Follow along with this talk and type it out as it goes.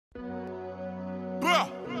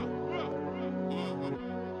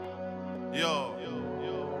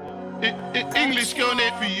English girl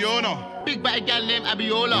named Fiona. Big batty gal named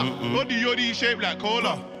Abiola. Body yoddy shaped like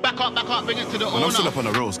cola. Back up, bring it to the owner. Man, I'm still up on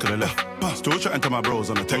the roads, cause I left. Still chatting to my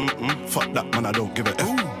bros on the tech. Fuck that, man, I don't give a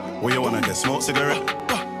F. Where you wanna get smoked cigarette?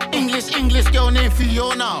 English girl named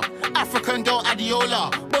Fiona. African girl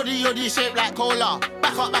Adiola. Body yoddy shaped like cola.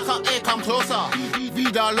 Back up, here come closer.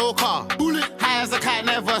 Vida loca. Bullet. High as a cat,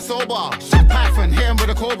 never sober. Python, hit him with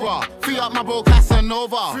a cobra. Free up my bro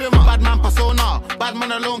Casanova. Bad man persona. Bad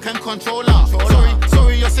man alone can control her.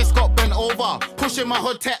 Sorry, your sis got bent over. Pushing my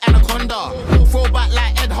hood to anaconda. Throw back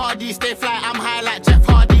like Ed Hardy. Stay fly, I'm high like Jeff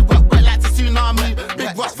Hardy. Wet like the tsunami.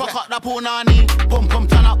 Big Ross, fuck up that punani. Pum,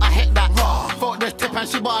 turn up, I hit that. Fuck the tip and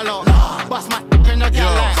she ball out. Bust my in the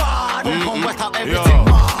girl like. Pum, wet up everything.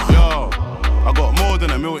 Yo, I got more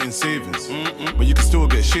than $1 million in savings, but you can still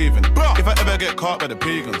get shaven. If I ever get caught by the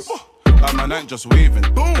pagans, like man ain't just waving.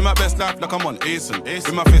 In my best life, like I'm on acing.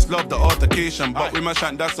 With my face, love the altercation, but with my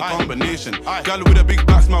shank, that's a combination. Gal with a big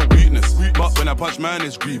back's my weakness, but when I punch, man,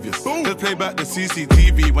 it's grievous. Just play back the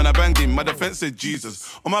CCTV when I banged him. My defense said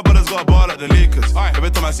Jesus. All my brothers got a ball like the Lakers.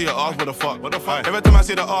 Every time I see an arch, what the fuck? Every time I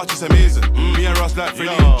see the arch, it's amazing. Me and Ross like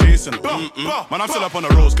Freddie and Jason. Man, I'm still up on the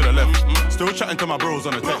roads, cause I left. Still chatting to my bros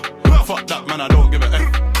on the tech. Fuck that, man, I don't give a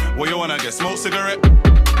F. Where you wanna get smoked cigarette?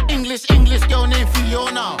 English girl named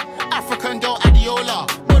Fiona. African girl Adiola.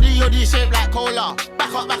 Body yoddy shaped like cola.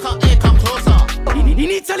 Back up, here come closer. In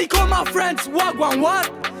Italy call my friends, wagwan,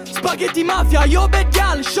 what? Spaghetti mafia, yo bad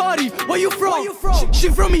gal, shorty, where you from? She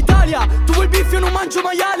from Italia, tu vuoi beef, io non mangio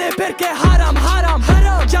maiale perché haram.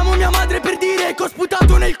 Chiamo mia madre per dire che ho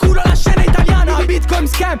sputato nel culo la scena italiana. Bitcoin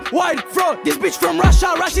scam, wild fraud, this bitch from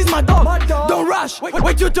Russia, Rush is my dog. Don't rush,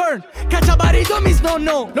 wait your turn. Cacciabarito miss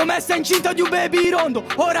no, l'ho messa incinta di un baby rondo.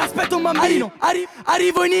 Ora aspetto un bambino.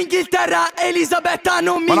 Arrivo in Inghilterra, Elisabetta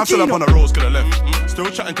non mi Man, I'm still up on the roads, cause I left. Still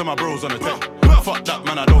chatting to my bros on the tech. Fuck that,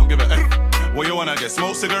 man, I don't give a F. Where you wanna get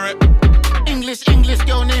smoked cigarette? English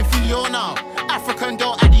girl named Fiona. African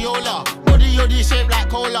girl Adiola. Body yoddy shaped like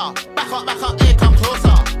cola. Back up, here come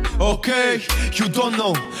closer. Ok, you don't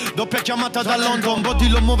know. Doppia chiamata da London. Body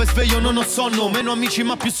lo muove sveglio, non ho sonno. Meno amici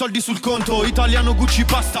ma più soldi sul conto. Italiano Gucci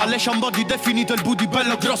pasta. Lei body definito il booty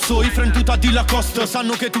bello grosso. I friend tutta di Lacoste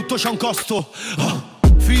sanno che tutto c'ha un costo.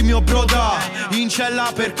 Mio broda, in cella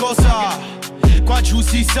per cosa? Qua giù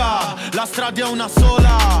si sa, la strada è una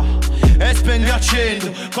sola. E spengo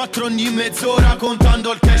accendo, 4 ogni mezz'ora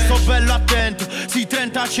contando il cash. Sto bello attento, si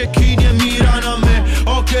 30 cecchini e mirano a me.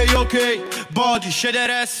 Ok, body,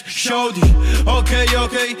 shederes, showdy.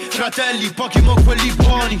 Ok, fratelli, pochi mo quelli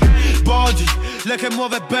buoni. Body, lei che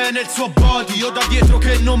muove bene il suo body. Io da dietro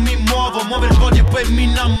che non mi muovo, muove il body e poi mi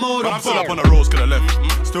innamoro. But I'm still up on the roads, cause I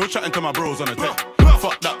left. Still chatting to my bros on the tech.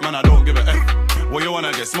 Fuck that, man, I don't give a F. Where you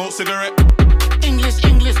wanna get smoked cigarette? English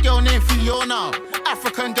girl named Fiona.